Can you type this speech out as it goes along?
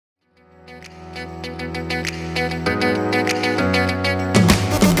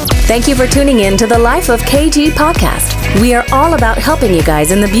Thank you for tuning in to the Life of KG podcast. We are all about helping you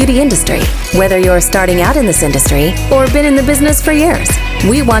guys in the beauty industry. Whether you're starting out in this industry or been in the business for years,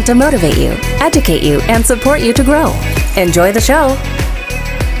 we want to motivate you, educate you, and support you to grow. Enjoy the show.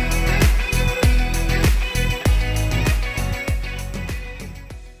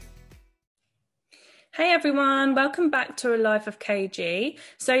 Hey everyone, welcome back to A Life of KG.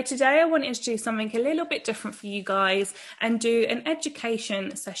 So today I wanted to do something a little bit different for you guys and do an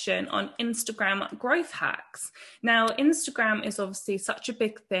education session on Instagram growth hacks. Now, Instagram is obviously such a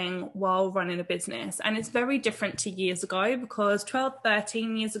big thing while running a business, and it's very different to years ago because 12,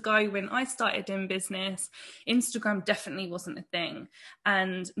 13 years ago when I started in business, Instagram definitely wasn't a thing,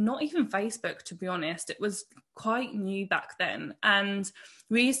 and not even Facebook, to be honest. It was quite new back then, and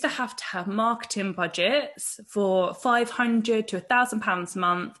we used to have marketing budgets for £500 to £1,000 a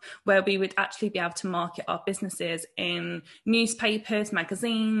month, where we would actually be able to market our businesses in newspapers,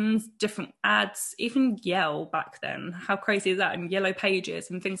 magazines, different ads, even Yell back then. How crazy is that? And Yellow Pages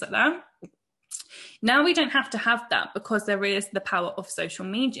and things like that. Now we don't have to have that because there is the power of social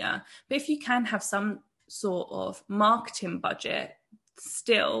media. But if you can have some sort of marketing budget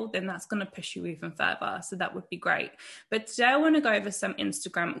still, then that's going to push you even further. So that would be great. But today I want to go over some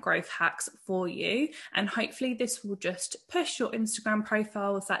Instagram growth hacks for you, and hopefully this will just push your Instagram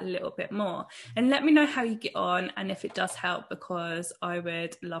profiles that little bit more. And let me know how you get on and if it does help, because I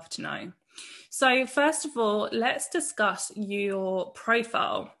would love to know. So first of all, let's discuss your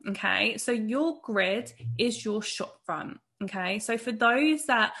profile. Okay, so your grid is your shop front. Okay, so for those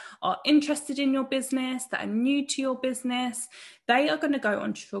that are interested in your business, that are new to your business, they are going to go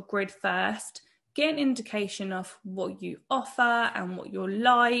onto your grid first, get an indication of what you offer and what you're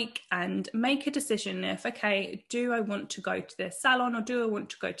like, and make a decision if, okay, do I want to go to their salon or do I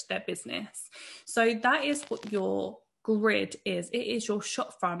want to go to their business? So that is what your grid is. It is your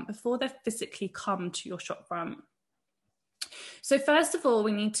shop front before they physically come to your shop front. So first of all,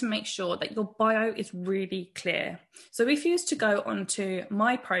 we need to make sure that your bio is really clear. So if you used to go onto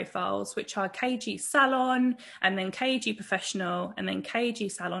my profiles, which are KG Salon and then KG Professional and then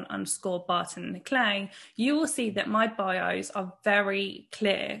KG Salon _ Barton and Clay, you will see that my bios are very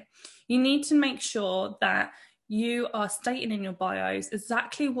clear. You need to make sure that you are stating in your bios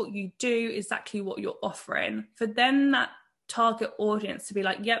exactly what you do, exactly what you're offering, for then that target audience to be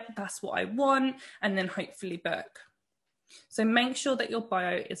like, yep, that's what I want, and then hopefully book. So make sure that your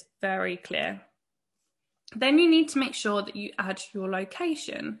bio is very clear. Then you need to make sure that you add your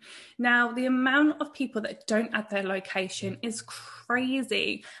location. Now, the amount of people that don't add their location is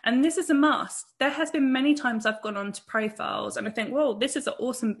crazy. And this is a must. There has been many times I've gone onto profiles and I think, well, this is an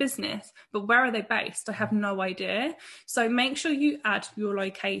awesome business, but where are they based? I have no idea. So make sure you add your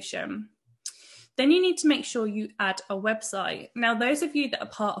location. Then you need to make sure you add a website. Now, those of you that are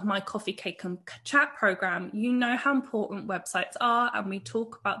part of my Coffee, Cake and Chat program, you know how important websites are, and we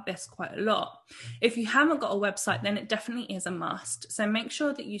talk about this quite a lot. If you haven't got a website, then it definitely is a must. So make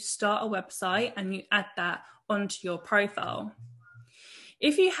sure that you start a website and you add that onto your profile.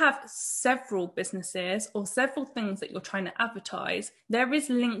 If you have several businesses or several things that you're trying to advertise, there is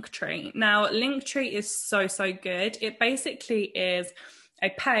Linktree. Now, Linktree is so good. It basically is a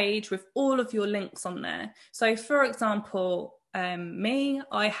page with all of your links on there. So for example,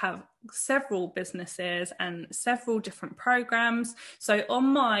 I have several businesses and several different programs. So on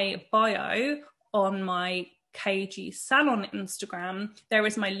my bio, on my KG Salon Instagram, there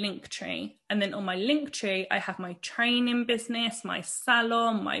is my Linktree. And then on my Linktree, I have my training business, my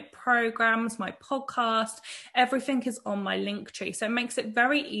salon, my programs, my podcast. Everything is on my Linktree. So it makes it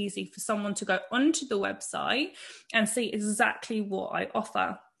very easy for someone to go onto the website and see exactly what I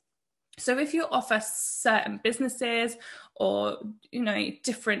offer. So if you offer certain businesses or,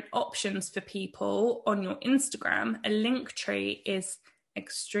 different options for people on your Instagram, a Linktree is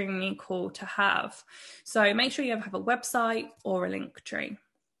extremely cool to have. So make sure you have a website or a Linktree.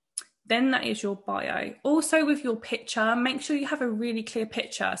 Then that is your bio. Also with your picture, make sure you have a really clear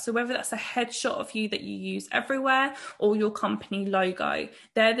picture. So whether that's a headshot of you that you use everywhere or your company logo,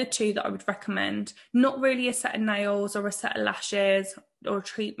 they're the two that I would recommend. Not really a set of nails or a set of lashes or a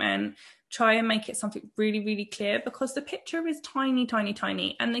treatment. Try and make it something really clear, because the picture is tiny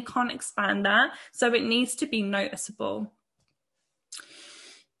and they can't expand that. So it needs to be noticeable.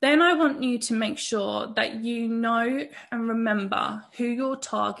 Then I want you to make sure that you know and remember who your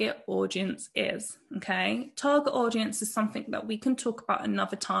target audience is, okay? Target audience is something that we can talk about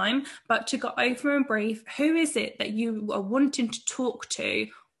another time, but to go over in brief, who is it that you are wanting to talk to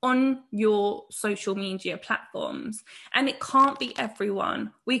on your social media platforms. And it can't be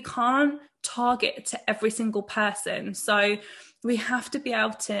everyone. We can't target to every single person. So we have to be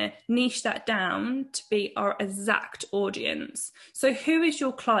able to niche that down to be our exact audience. So who is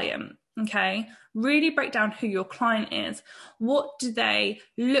your client? Okay, really break down who your client is. What do they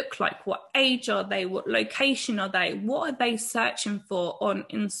look like? What age are they? What location are they? What are they searching for on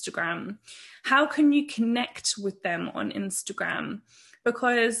Instagram? How can you connect with them on Instagram?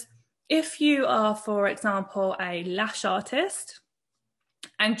 Because if you are, for example, a lash artist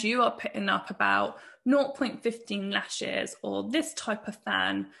and you are putting up about 0.15 lashes or this type of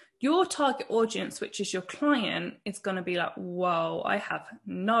fan, your target audience, which is your client, is going to be like, whoa, I have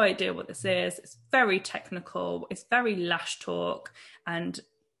no idea what this is. It's very technical. It's very lash talk, and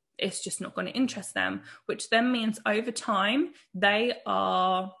it's just not going to interest them, which then means over time, they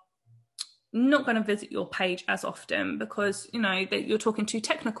are not going to visit your page as often because, you know, that you're talking too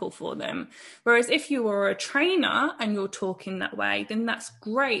technical for them. Whereas if you are a trainer and you're talking that way, then that's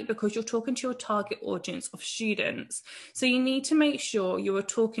great because you're talking to your target audience of students. So you need to make sure you are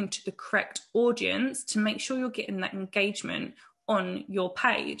talking to the correct audience to make sure you're getting that engagement on your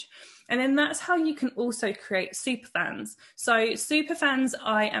page. And then that's how you can also create superfans. So superfans,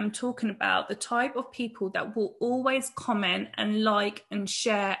 I am talking about the type of people that will always comment and like and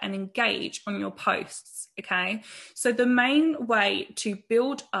share and engage on your posts, okay? So the main way to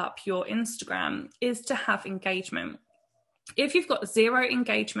build up your Instagram is to have engagement. If you've got zero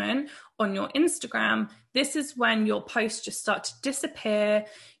engagement on your Instagram, this is when your posts just start to disappear.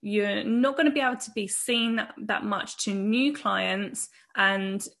 You're not going to be able to be seen that much to new clients.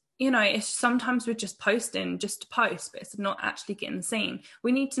 And, you know, it's sometimes we're just posting just to post, but it's not actually getting seen.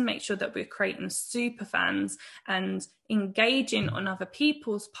 We need to make sure that we're creating super fans and engaging on other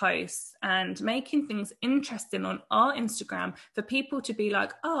people's posts and making things interesting on our Instagram for people to be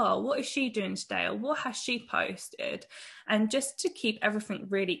like, oh, what is she doing today? Or what has she posted? And just to keep everything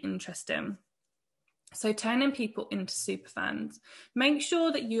really interesting. So turning people into super fans. Make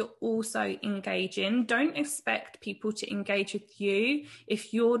sure that you're also engaging. Don't expect people to engage with you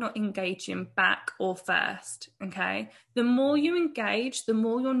if you're not engaging back or first, okay? The more you engage, the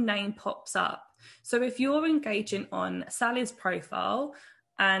more your name pops up. So if you're engaging on Sally's profile,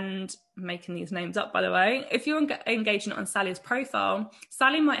 and making these names up, by the way, if you're engaging on Sally's profile,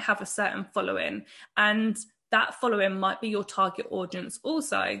 Sally might have a certain following, and that following might be your target audience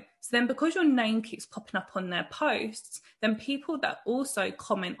also. So then because your name keeps popping up on their posts, then people that also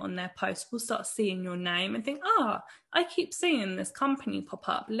comment on their posts will start seeing your name and think, oh, I keep seeing this company pop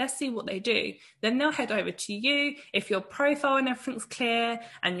up. Let's see what they do. Then they'll head over to you. If your profile and everything's clear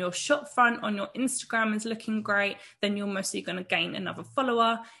and your shop front on your Instagram is looking great, then you're mostly going to gain another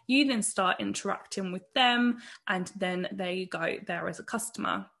follower. You then start interacting with them, and then there you go, there as a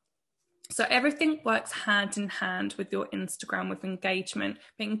customer. So everything works hand in hand with your Instagram, with engagement,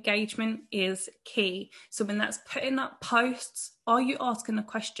 but engagement is key. So when that's putting up posts, are you asking a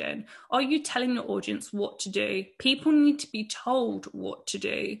question? Are you telling your audience what to do? People need to be told what to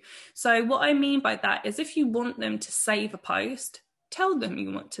do. So what I mean by that is if you want them to save a post, tell them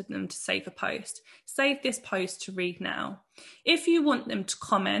you want them to save a post. Save this post to read now. If you want them to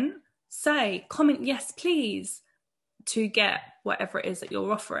comment, say, comment yes, please, to get whatever it is that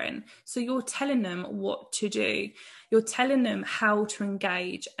you're offering. So you're telling them what to do. You're telling them how to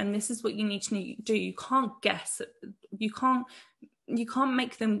engage. And this is what you need to do. You can't guess. You can't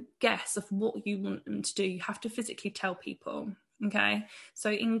make them guess of what you want them to do. You have to physically tell people. Okay.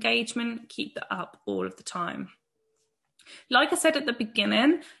 So engagement, keep that up all of the time. Like I said at the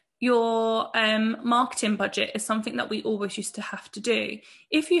beginning, your marketing budget is something that we always used to have to do.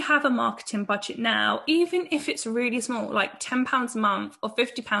 If you have a marketing budget now, even if it's really small, like £10 a month or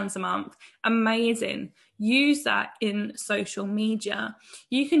 £50 a month, amazing. Use that in social media.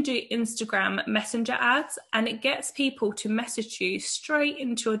 You can do Instagram Messenger ads, and it gets people to message you straight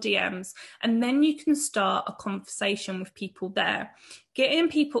into your DMs, and then you can start a conversation with people there. Getting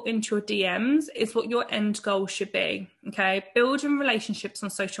people into your DMs is what your end goal should be, okay? Building relationships on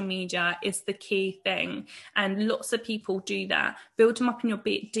social media is the key thing, and lots of people do that. Build them up in your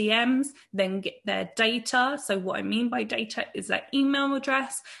DMs, then get their data. So what I mean by data is their email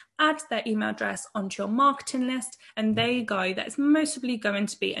address. Add their email address onto your marketing list, and there you go. That's mostly going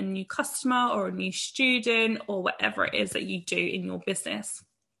to be a new customer or a new student or whatever it is that you do in your business.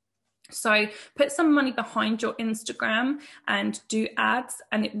 So put some money behind your Instagram and do ads,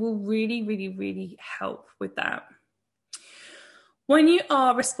 and it will really, really, really help with that. When you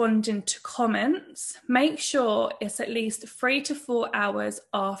are responding to comments, make sure it's at least 3 to 4 hours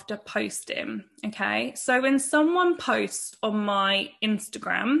after posting, okay? So when someone posts on my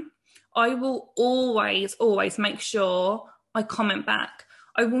Instagram, I will always make sure I comment back.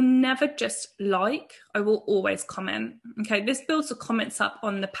 I will never just like, I will always comment. Okay, this builds the comments up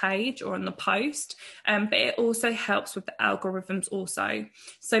on the page or on the post, but it also helps with the algorithms also.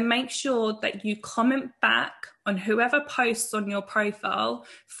 So make sure that you comment back on whoever posts on your profile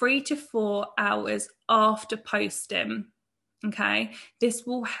 3 to 4 hours after posting. Okay, this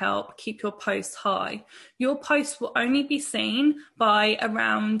will help keep your posts high. Your posts will only be seen by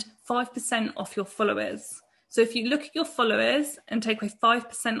around 5% of your followers. So if you look at your followers and take away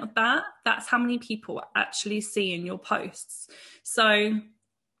 5% of that, that's how many people are actually seeing your posts. So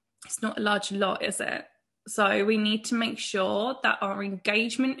it's not a large lot, is it? So we need to make sure that our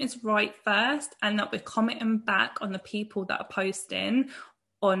engagement is right first and that we're commenting back on the people that are posting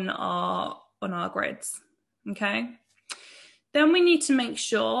on our grids, okay? Then we need to make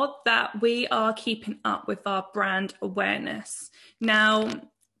sure that we are keeping up with our brand awareness. Now,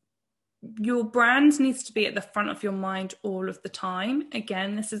 your brand needs to be at the front of your mind all of the time.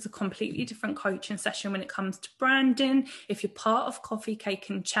 Again, this is a completely different coaching session when it comes to branding. If you're part of Coffee,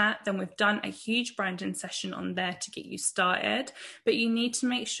 Cake and Chat, then we've done a huge branding session on there to get you started. But you need to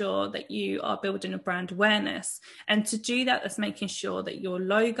make sure that you are building a brand awareness. And to do that, that's making sure that your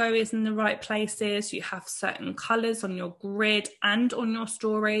logo is in the right places. You have certain colors on your grid and on your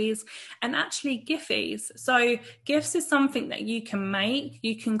stories, and actually Giphies. So GIFs is something that you can make.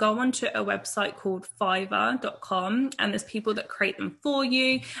 You can go onto a website called fiverr.com, and there's people that create them for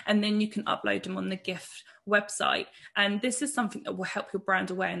you, and then you can upload them on the GIF website. And this is something that will help your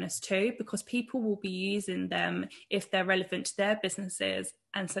brand awareness too, because people will be using them if they're relevant to their businesses,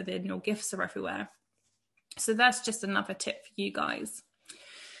 and so then your GIFs are everywhere. So that's just another tip for you guys.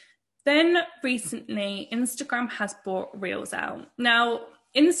 Then recently Instagram has brought Reels out. Now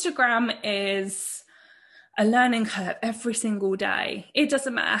Instagram is a learning curve every single day. It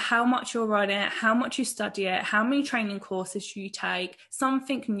doesn't matter how much you're on it, how much you study it, how many training courses you take,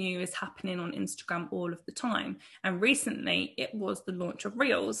 something new is happening on Instagram all of the time. And recently it was the launch of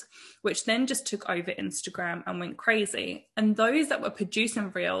Reels, which then just took over Instagram and went crazy. And those that were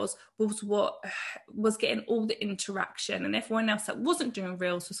producing Reels was what was getting all the interaction, and everyone else that wasn't doing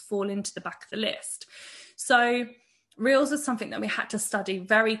Reels was falling to the back of the list. So Reels is something that we had to study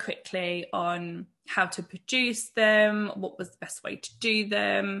very quickly on how to produce them, what was the best way to do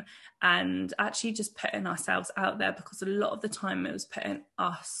them, and actually just putting ourselves out there, because a lot of the time it was putting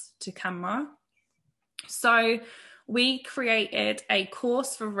us to camera. So we created a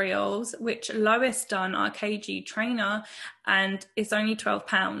course for Reels, which Lois done, our KG trainer, and it's only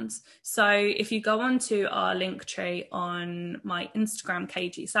 £12. So if you go onto our link tree on my Instagram,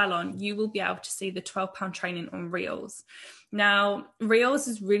 KG Salon, you will be able to see the £12 training on Reels. Now, Reels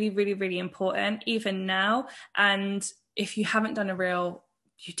is really, really, really important even now. And if you haven't done a Reel,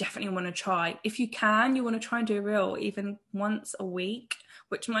 you definitely want to try. If you can, you want to try and do a Reel even once a week,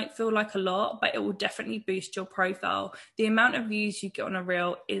 which might feel like a lot, but it will definitely boost your profile. The amount of views you get on a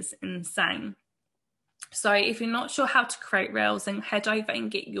Reel is insane. So if you're not sure how to create Reels, then head over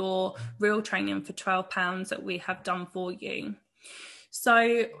and get your Reel training for £12 that we have done for you.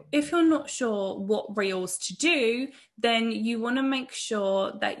 So if you're not sure what Reels to do, then you want to make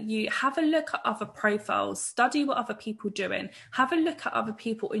sure that you have a look at other profiles, study what other people are doing, have a look at other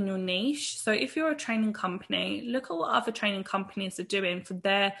people in your niche. So if you're a training company, look at what other training companies are doing for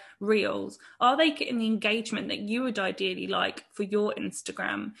their Reels. Are they getting the engagement that you would ideally like for your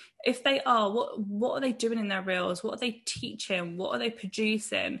Instagram? If they are, what are they doing in their Reels? What are they teaching? What are they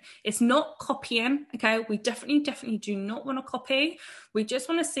producing? It's not copying, okay? We definitely do not want to copy. We just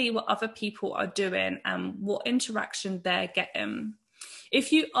want to see what other people are doing and what interaction they're getting.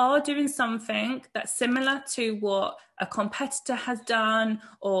 If you are doing something that's similar to what a competitor has done,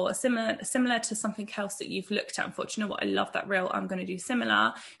 or similar to something else that you've looked at and thought, you know what, I love that Reel, I'm going to do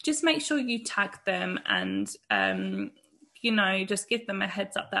similar, just make sure you tag them and just give them a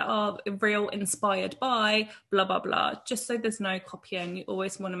heads up that, Reel inspired by blah, blah, blah, just so there's no copying. You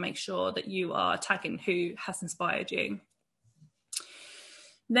always want to make sure that you are tagging who has inspired you.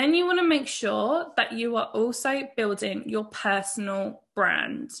 Then you want to make sure that you are also building your personal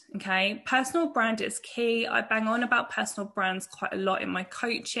brand, okay? Personal brand is key. I bang on about personal brands quite a lot in my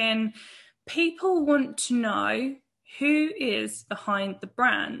coaching. People want to know who is behind the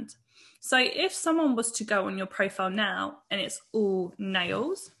brand. So if someone was to go on your profile now and it's all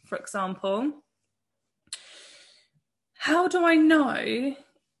nails, for example, how do I know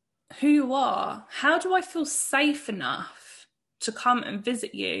who you are? How do I feel safe enough to come and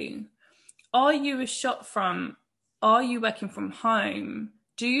visit you? Are you a shop front? Are you working from home?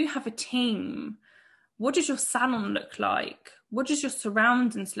 Do you have a team? What does your salon look like? What does your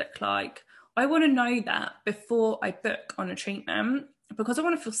surroundings look like? I want to know that before I book on a treatment, because I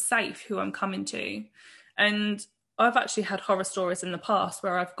want to feel safe who I'm coming to. And I've actually had horror stories in the past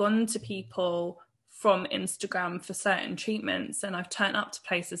where I've gone to people from Instagram for certain treatments, and I've turned up to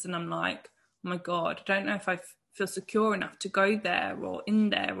places and I'm like, oh my God, I don't know if I feel secure enough to go there or in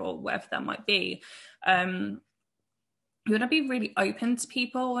there or whatever that might be. You want to be really open to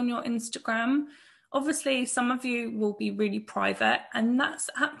people on your Instagram. Obviously, some of you will be really private, and that's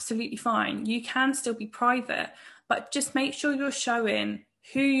absolutely fine. You can still be private, but just make sure you're showing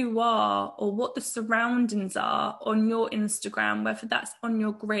who you are or what the surroundings are on your Instagram, whether that's on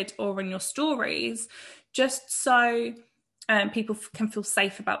your grid or in your stories, just so people can feel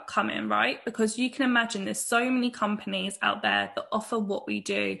safe about coming, right? Because you can imagine there's so many companies out there that offer what we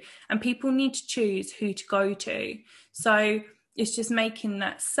do, and people need to choose who to go to. So it's just making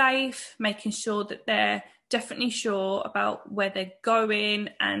that safe, making sure that they're definitely sure about where they're going,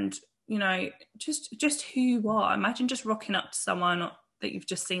 and, you know, just who you are. Imagine just rocking up to someone that you've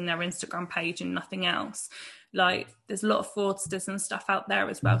just seen their Instagram page and nothing else. Like, there's a lot of fraudsters and stuff out there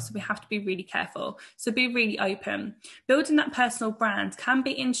as well, so we have to be really careful. So be really open. Building that personal brand can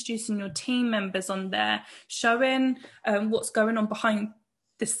be introducing your team members on there, showing what's going on behind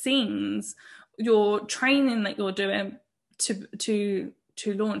the scenes, your training that you're doing to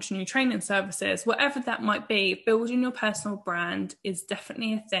launch new training services, whatever that might be. Building your personal brand is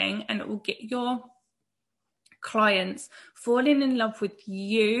definitely a thing, and it will get your clients falling in love with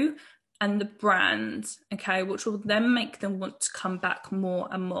you and the brand, okay, which will then make them want to come back more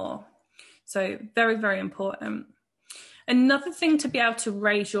and more. So very, very important. Another thing to be able to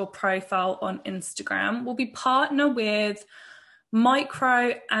raise your profile on Instagram will be partner with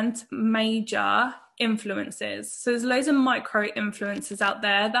micro and major influencers. So there's loads of micro influencers out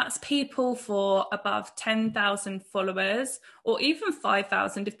there. That's people for above 10,000 followers, or even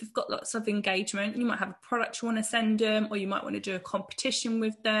 5,000 if they've got lots of engagement. You might have a product you want to send them, or you might want to do a competition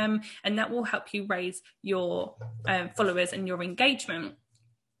with them, and that will help you raise your followers and your engagement.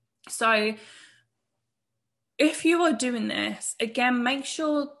 So if you are doing this, again, make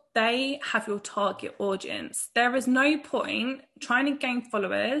sure they have your target audience. There is no point trying to gain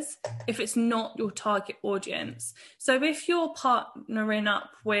followers if it's not your target audience. So if you're partnering up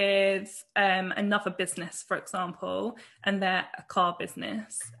with another business, for example, and they're a car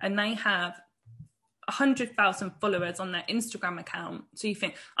business and they have 100,000 followers on their Instagram account, so you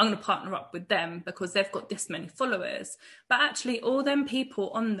think, I'm going to partner up with them because they've got this many followers, but actually all them people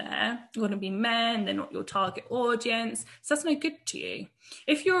on there are going to be men, they're not your target audience, so that's no good to you.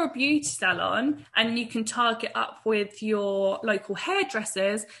 If you're a beauty salon and you can target up with your local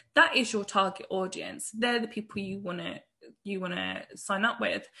hairdressers, that is your target audience. They're the people you want to sign up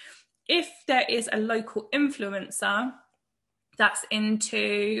with. If there is a local influencer that's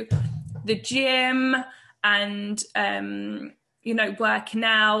into the gym and working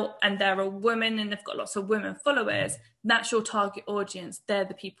out, and they're a woman and they've got lots of women followers, that's your target audience. They're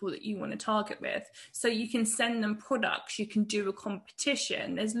the people that you want to target with. So you can send them products, you can do a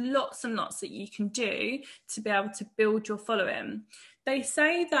competition. There's lots and lots that you can do to be able to build your following. They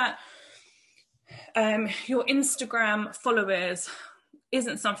say that your Instagram followers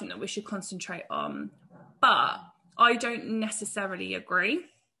isn't something that we should concentrate on, but I don't necessarily agree.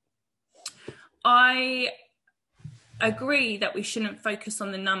 I agree that we shouldn't focus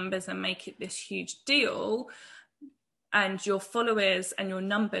on the numbers and make it this huge deal, and your followers and your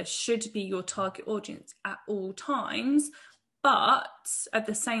numbers should be your target audience at all times. But at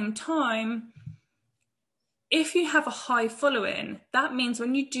the same time, if you have a high following, that means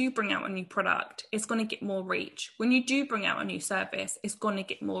when you do bring out a new product, it's going to get more reach. When you do bring out a new service, it's going to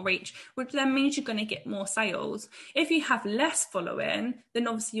get more reach, which then means you're going to get more sales. If you have less following, then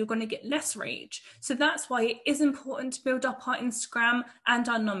obviously you're going to get less reach. So that's why it is important to build up our Instagram and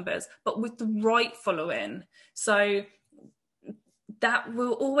our numbers, but with the right following. So that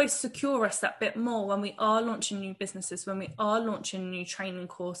will always secure us that bit more when we are launching new businesses, when we are launching new training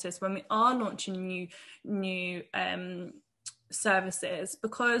courses, when we are launching new services,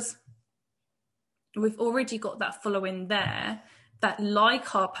 because we've already got that following there that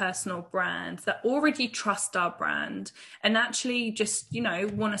like our personal brand, that already trust our brand, and actually just,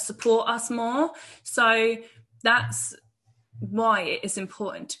 want to support us more. So that's why it is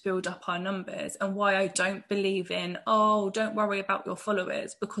important to build up our numbers, and why I don't believe in, don't worry about your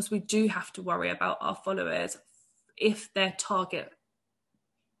followers, because we do have to worry about our followers if their target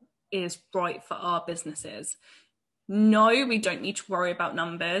is right for our businesses. No, we don't need to worry about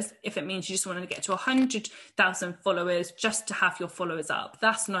numbers. If it means you just want to get to 100,000 followers just to have your followers up,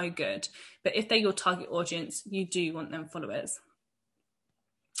 that's no good. But if they're your target audience, you do want them followers.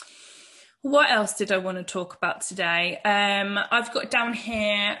 What else did I want to talk about today? I've got down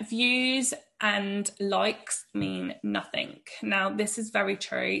here, views and likes mean nothing. Now, this is very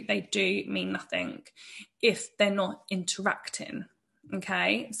true. They do mean nothing if they're not interacting.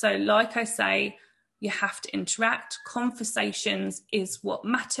 Okay, so like I say, you have to interact. Conversations is what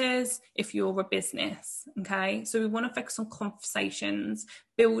matters if you're a business. Okay, so we want to focus on conversations,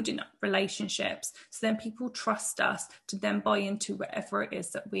 building up relationships, so then people trust us to then buy into whatever it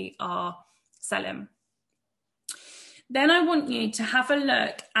is that we are selling. Then I want you to have a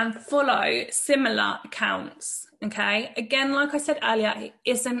look and follow similar accounts. Okay, again, like I said earlier, it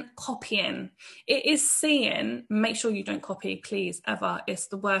isn't copying, it is seeing. Make sure you don't copy, please, ever. It's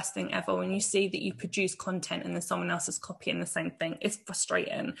the worst thing ever when you see that you produce content and then someone else is copying the same thing. It's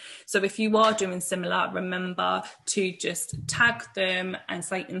frustrating. So if you are doing similar, remember to just tag them and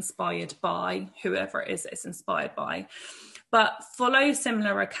say inspired by whoever it is it's inspired by. But follow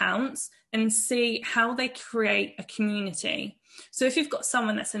similar accounts and see how they create a community. So if you've got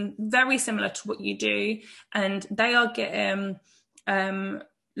someone that's very similar to what you do and they are getting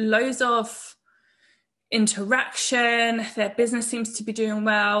loads of interaction, their business seems to be doing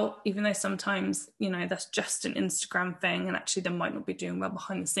well, even though sometimes, you know, that's just an Instagram thing and actually they might not be doing well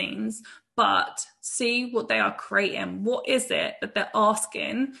behind the scenes. But see what they are creating. What is it that they're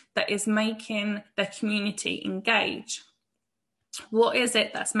asking that is making their community engage? What is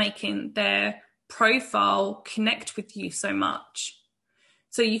it that's making their profile connect with you so much?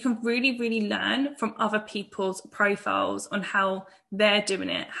 So you can really, really learn from other people's profiles on how they're doing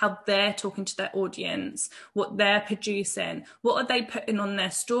it, how they're talking to their audience, what they're producing, what are they putting on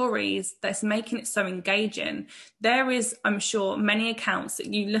their stories that's making it so engaging. There is, I'm sure, many accounts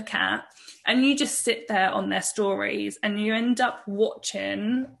that you look at and you just sit there on their stories and you end up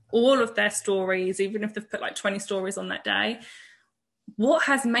watching all of their stories, even if they've put like 20 stories on that day. What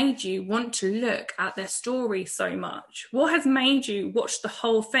has made you want to look at their story so much? What has made you watch the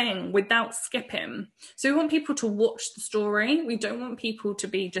whole thing without skipping? So we want people to watch the story. We don't want people to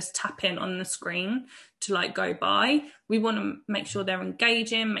be just tapping on the screen to like go by. We want to make sure they're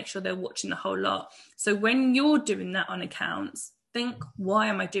engaging, make sure they're watching the whole lot. So when you're doing that on accounts, think, why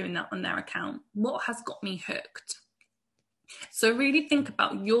am I doing that on their account? What has got me hooked? So really think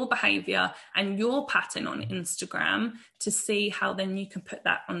about your behavior and your pattern on Instagram to see how then you can put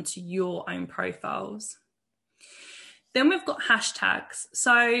that onto your own profiles. Then we've got hashtags.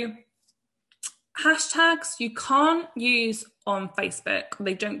 So hashtags you can't use on Facebook.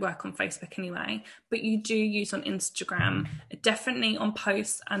 They don't work on Facebook anyway, but you do use on Instagram, definitely on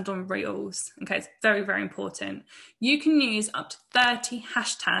posts and on reels. Okay, it's very, very important. You can use up to 30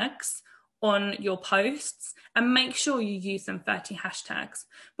 hashtags on your posts and make sure you use them 30 hashtags.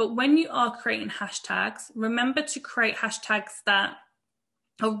 But when you are creating hashtags, remember to create hashtags that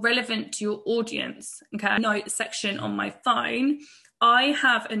are relevant to your audience. Okay, note section on my phone, I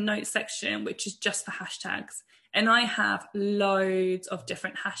have a note section which is just for hashtags. And I have loads of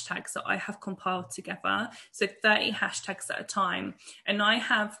different hashtags that I have compiled together. So 30 hashtags at a time. And I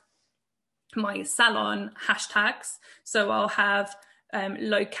have my salon hashtags. So I'll have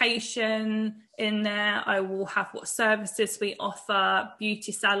location in there. I will have what services we offer,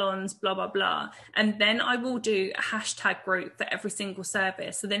 beauty salons, blah, blah, blah. And then I will do a hashtag group for every single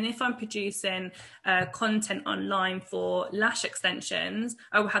service. So then if I'm producing content online for lash extensions,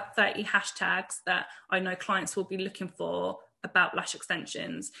 I will have 30 hashtags that I know clients will be looking for about lash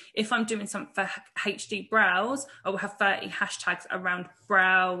extensions. If I'm doing something for HD brows, I will have 30 hashtags around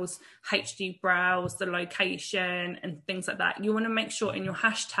brows, HD brows, the location and things like that. You want to make sure in your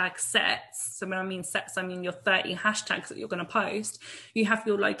hashtag sets, so when I mean sets, I mean your 30 hashtags that you're going to post, you have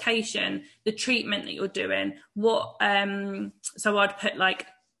your location, the treatment that you're doing, what, so I'd put like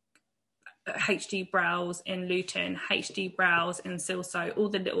HD brows in Luton, HD brows in Silso, all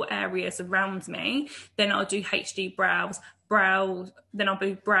the little areas around me. Then I'll do HD brows, then I'll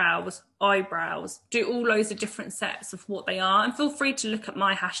do brows, eyebrows, do all loads of different sets of what they are. And feel free to look at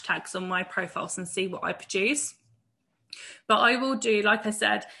my hashtags on my profiles and see what I produce. But I will do, like I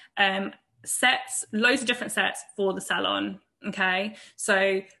said, sets, loads of different sets for the salon. Okay,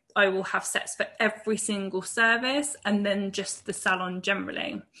 so I will have sets for every single service and then just the salon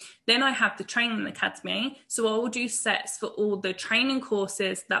generally. Then I have the training academy. So I will do sets for all the training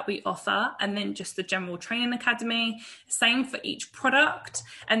courses that we offer and then just the general training academy. Same for each product.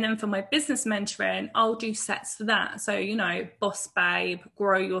 And then for my business mentoring, I'll do sets for that. So, you know, Boss Babe,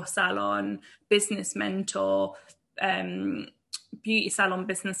 Grow Your Salon, Business Mentor, beauty salon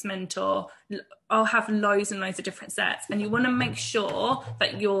business mentor, I'll have loads and loads of different sets, and you want to make sure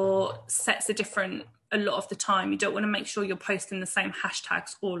that your sets are different a lot of the time. You don't want to make sure you're posting the same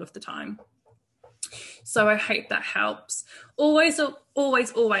hashtags all of the time. So I hope that helps. Always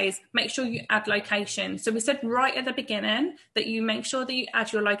make sure you add location. So we said right at the beginning that you make sure that you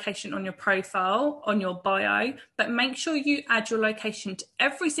add your location on your profile, on your bio, but make sure you add your location to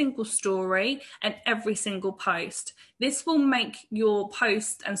every single story and every single post. This will make your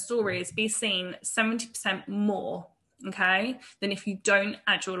posts and stories be seen 70% more, okay, than if you don't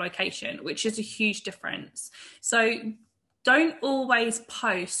add your location, which is a huge difference. So don't always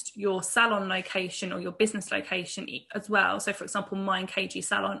post your salon location or your business location as well. So for example, mine, KG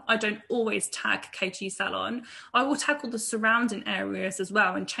Salon, I don't always tag KG Salon. I will tag all the surrounding areas as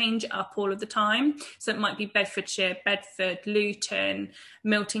well and change it up all of the time. So it might be Bedfordshire, Bedford, Luton,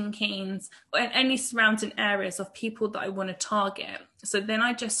 Milton Keynes, and any surrounding areas of people that I want to target. So then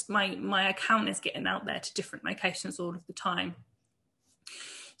I just, my account is getting out there to different locations all of the time.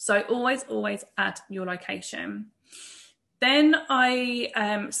 So always add your location. Then I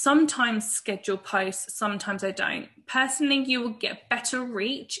sometimes schedule posts, sometimes I don't. Personally, you will get better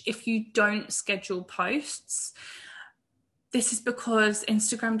reach if you don't schedule posts. This is because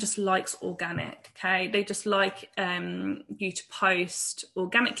Instagram just likes organic, okay? They just like you to post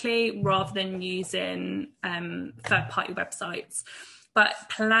organically rather than using third-party websites. But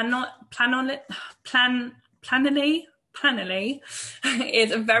Planoly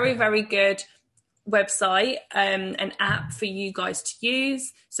is a very, very good website, an app for you guys to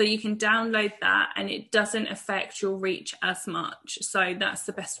use, so you can download that and it doesn't affect your reach as much. So that's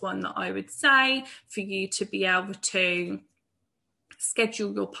the best one that I would say for you to be able to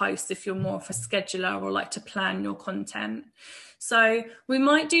schedule your posts if you're more of a scheduler or like to plan your content. So we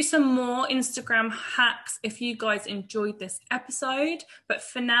might do some more Instagram hacks if you guys enjoyed this episode, but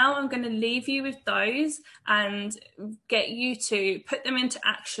for now I'm going to leave you with those and get you to put them into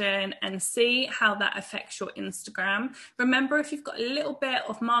action and see how that affects your Instagram. Remember, if you've got a little bit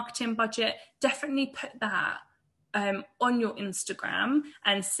of marketing budget, definitely put that on your Instagram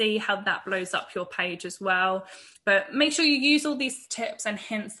and see how that blows up your page as well. But make sure you use all these tips and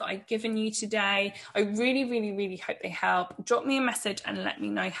hints that I've given you today. I really hope they help. Drop me a message and let me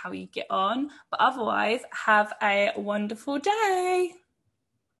know how you get on. But otherwise, have a wonderful day.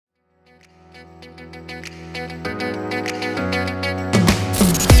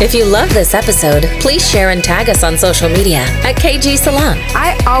 If you love this episode, please share and tag us on social media at KG Salon.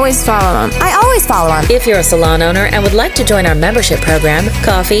 I always follow them. If you're a salon owner and would like to join our membership program,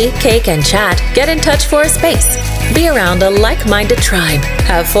 Coffee, Cake, and Chat, get in touch for a space. Be around a like-minded tribe.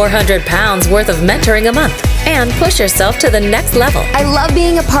 Have 400 pounds worth of mentoring a month. And push yourself to the next level. I love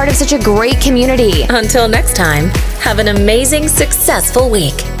being a part of such a great community. Until next time, have an amazing, successful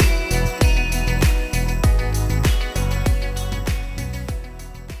week.